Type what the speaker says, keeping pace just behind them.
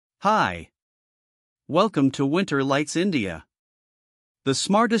Hi. Welcome to Winter Lights India. The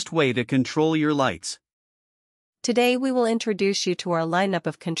smartest way to control your lights. Today we will introduce you to our lineup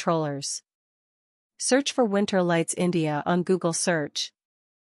of controllers. Search for Winter Lights India on Google search.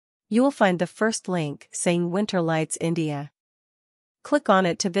 You will find the first link saying Winter Lights India. Click on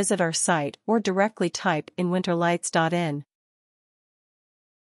it to visit our site or directly type in winterlights.in.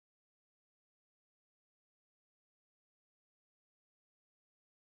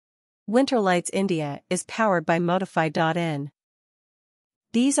 Winter Lights India is powered by Modify.in.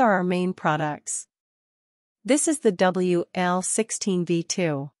 These are our main products. This is the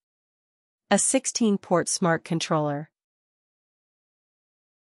WL16V2, a 16-port smart controller.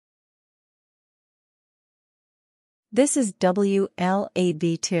 This is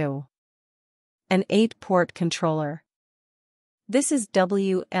WL8V2, an 8-port controller. This is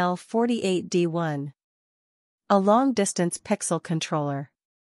WL48D1, a long-distance pixel controller.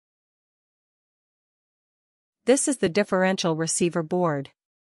 This is the differential receiver board,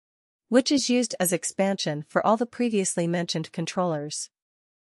 which is used as expansion for all the previously mentioned controllers.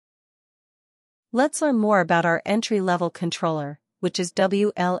 Let's learn more about our entry-level controller, which is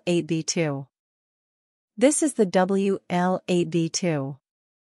WL8V2. This is the WL8V2,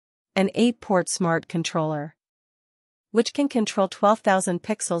 an 8-port smart controller, which can control 12,000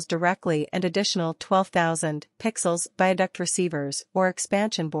 pixels directly and additional 12,000 pixels via duct receivers or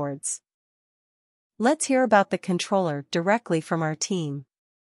expansion boards. Let's hear about the controller directly from our team.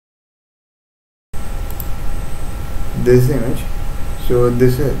 This image, so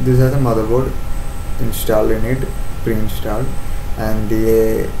this has a motherboard installed in it, pre-installed, and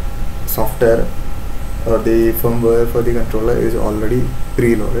the software or the firmware for the controller is already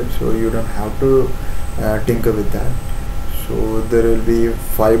preloaded, so you don't have to tinker with that. So there will be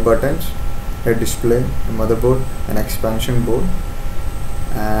 5 buttons, a display, a motherboard, an expansion board,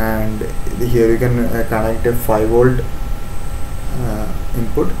 and here you can connect a 5-volt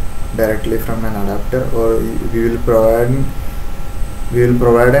input directly from an adapter, or we will provide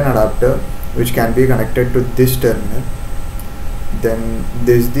an adapter which can be connected to this terminal. Then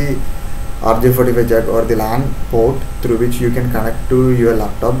this is the RJ45 jack or the LAN port through which you can connect to your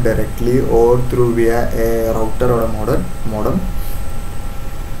laptop directly or through via a router or a modem.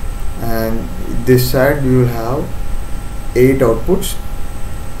 And this side you will have 8 outputs.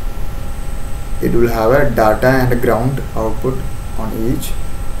 It will have a data and a ground output on each,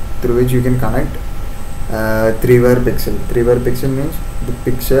 through which you can connect 3-wire pixel. 3-wire pixel means the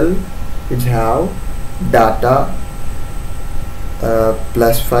pixel which have data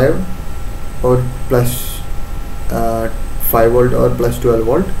 +5 or plus 5 volt or plus 12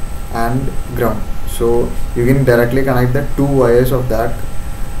 volt and ground. So you can directly connect the 2 wires of that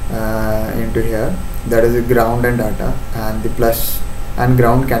into here. That is the ground and data, and the plus and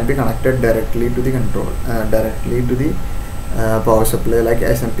ground can be connected directly to the control, directly to the power supply like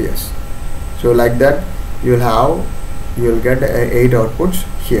SMPS. So like that you will get 8 outputs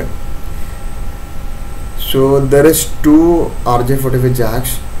here. So there is 2 RJ45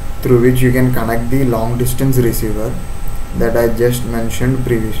 jacks through which you can connect the long distance receiver that I just mentioned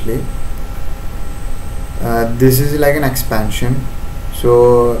previously. This is like an expansion,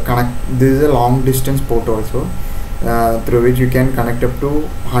 so this is a long distance port also, through which you can connect up to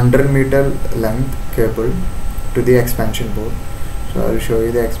 100-meter length cable to the expansion board. So I will show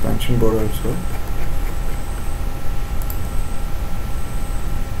you the expansion board also.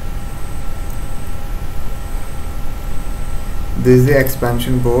 This is the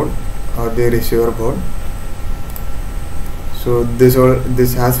expansion board or the receiver board. So this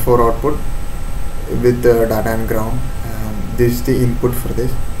has 4 output with data and ground. This is the input for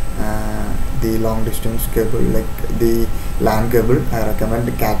this. The long distance cable, like the LAN cable, I recommend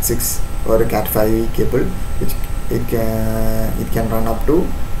the Cat6 or a Cat5 cable, which it can run up to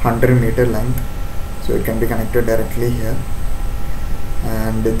 100-meter length, so it can be connected directly here.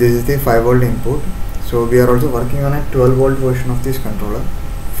 And this is the 5-volt input. So we are also working on a 12-volt version of this controller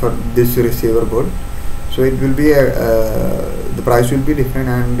for this receiver board. So it will be the price will be different,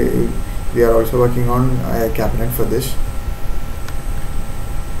 and we are also working on a cabinet for this.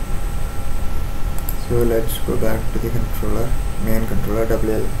 So let's go back to the controller, main controller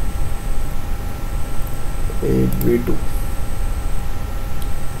WL8V2.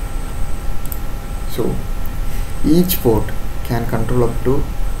 So each port can control up to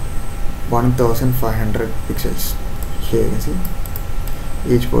 1500 pixels. Here you can see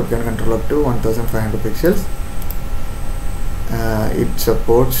each port can control up to 1500 pixels. It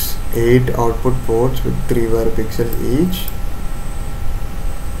supports 8 output ports with 3-wire pixels each.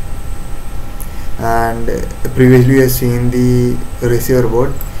 And previously you have seen the receiver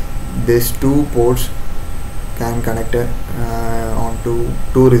board. these two ports can connect onto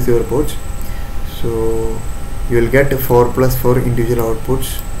two receiver ports. So you will get 4 plus 4 individual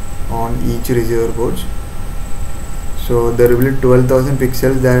outputs on each receiver ports. So there will be 12,000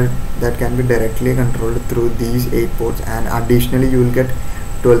 pixels that can be directly controlled through these 8 ports, and additionally you will get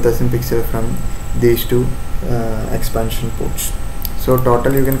 12,000 pixels from these two expansion ports. So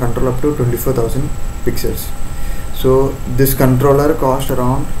total you can control up to 24,000 pixels. So this controller cost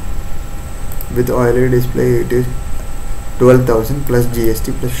around, with OLED display, it is 12,000 plus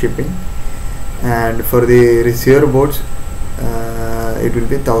GST plus shipping, and for the receiver boards it will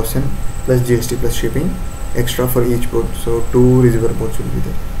be 1,000 plus GST plus shipping extra for each board. So 2 receiver boards will be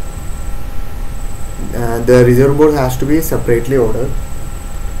there. The receiver board has to be separately ordered.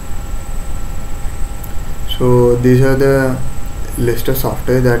 So these are the list of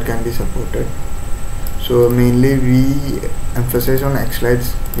software that can be supported. So mainly we emphasize on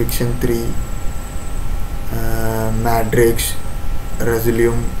X-Lights, Vixion 3, Matrix,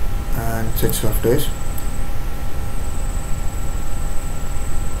 Resolume and such softwares.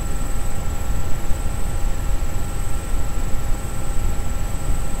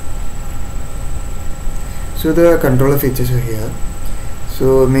 So the controller features are here.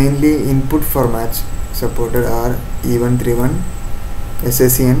 So mainly input formats supported are E131,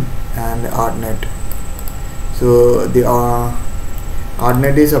 SSCN and ArtNet. So the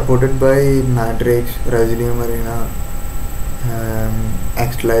ArtNet is supported by Matrix, Resolume Arena,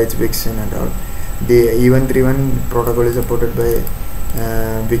 X-Lights, Vixion and all. The E131 protocol is supported by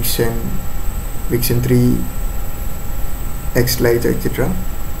Vixion 3, X-Lights, etc.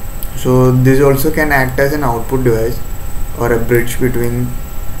 So this also can act as an output device or a bridge between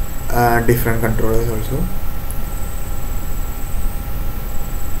different controllers also.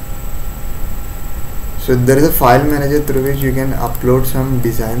 So there is a file manager through which you can upload some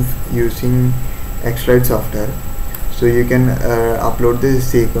designs using X-Lights software. So you can upload the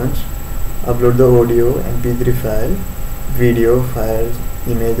sequence, upload the audio, MP3 file, video files,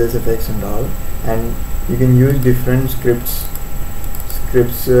 images, effects and all, and you can use different scripts,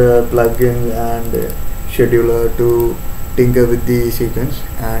 plugins and scheduler to tinker with the sequence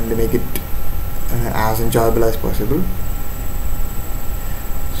and make it as enjoyable as possible.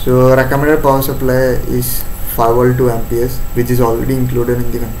 So recommended power supply is 5 volt 2 amperes, which is already included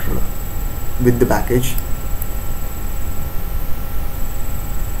in the controller with the package.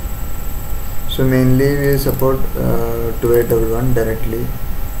 So mainly we support 2811 directly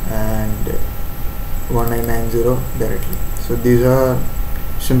and 1990 directly. So these are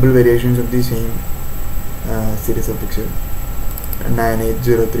simple variations of the same series of pixel.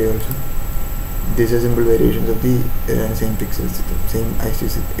 9803 also. These are simple variations of the same pixels, same IC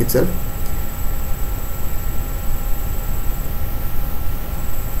itself.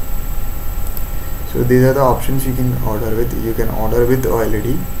 So these are the options you can order with. You can order with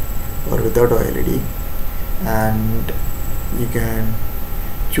OLED or without OLED, and you can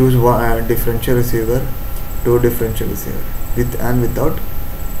choose one differential receiver, 2 differential receiver with and without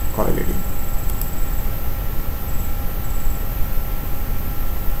OLED.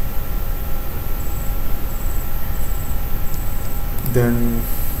 Then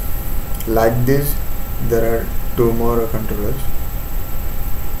like this there are 2 more controllers.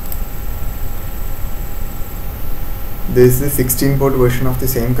 This is the 16 port version of the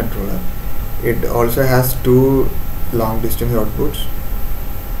same controller. It also has 2 long distance outputs,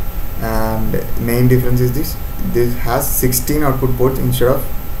 and main difference is this has 16 output ports instead of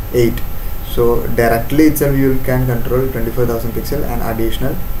 8. So directly itself you can control 24,000 pixel and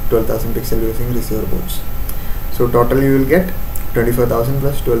additional 12,000 pixel using receiver boards. So total you will get 24,000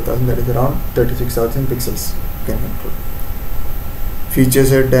 plus 12,000, that is around 36,000 pixels you can control. Feature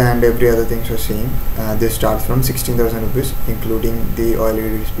set and every other things are same. This starts from 16,000 rupees including the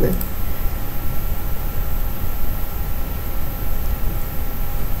OLED display.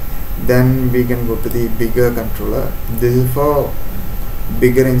 Then we can go to the bigger controller. This is for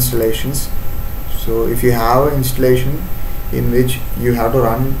bigger installations. So if you have an installation in which you have to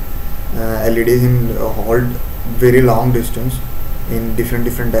run LEDs in hold very long distance in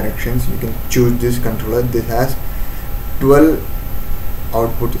different directions, you can choose this controller. This has 12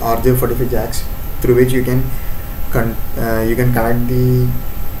 output RJ45 jacks through which you can connect the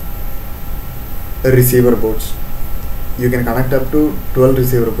receiver boards. You can connect up to 12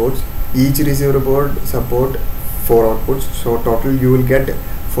 receiver boards. Each receiver board support 4 outputs, so total you will get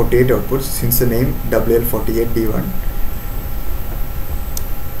 48 outputs since the name WL48D1.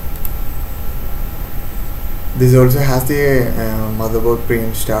 This also has the motherboard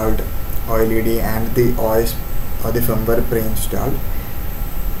pre-installed, OLED and the OS or the firmware pre-installed.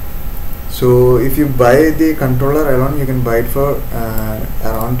 So if you buy the controller alone, you can buy it for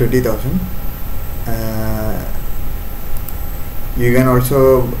around 20,000. You can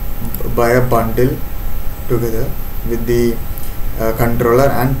also buy a bundle together with the controller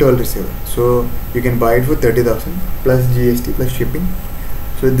and 12 receiver. So you can buy it for 30,000 plus GST plus shipping.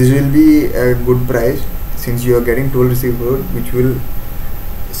 So this will be a good price since you are getting 12 receiver, which will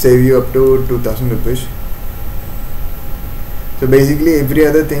save you up to 2,000 rupees. So basically every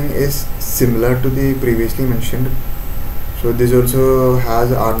other thing is similar to the previously mentioned. So this also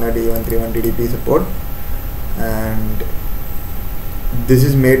has Arduino D131 DDP support, and this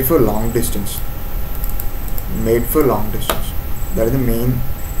is made for long distance. That is the main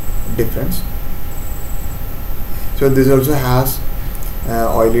difference. So this also has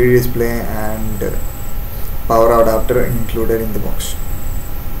OLED display and power adapter included in the box.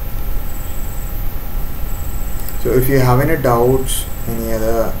 So if you have any doubts, any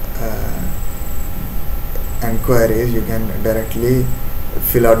other enquiries, you can directly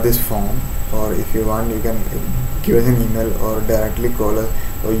fill out this form, or if you want, you can give us an email or directly call us,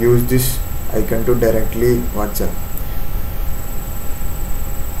 or use this icon to directly WhatsApp.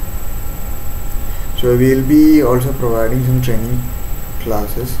 So we will be also providing some training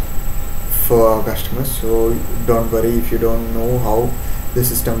classes for our customers. So don't worry if you don't know how the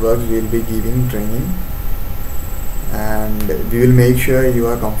system works. We will be giving training, and we will make sure you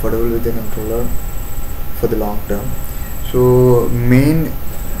are comfortable with the controller for the long term. So main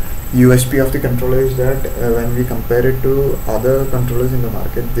USP of the controller is that when we compare it to other controllers in the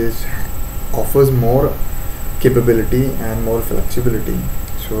market, this offers more capability and more flexibility.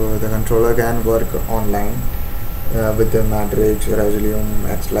 So the controller can work online with the Matrix, Resolume,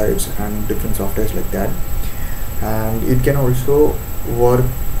 X-Lights and different softwares like that, and it can also work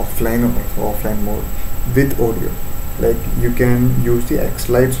offline mode with audio. Like you can use the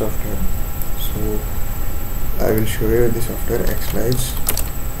X-Light software. So I will show you the software, xlights.org.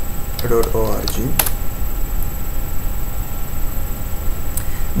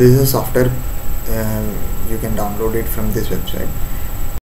 This is a software, you can download it from this website.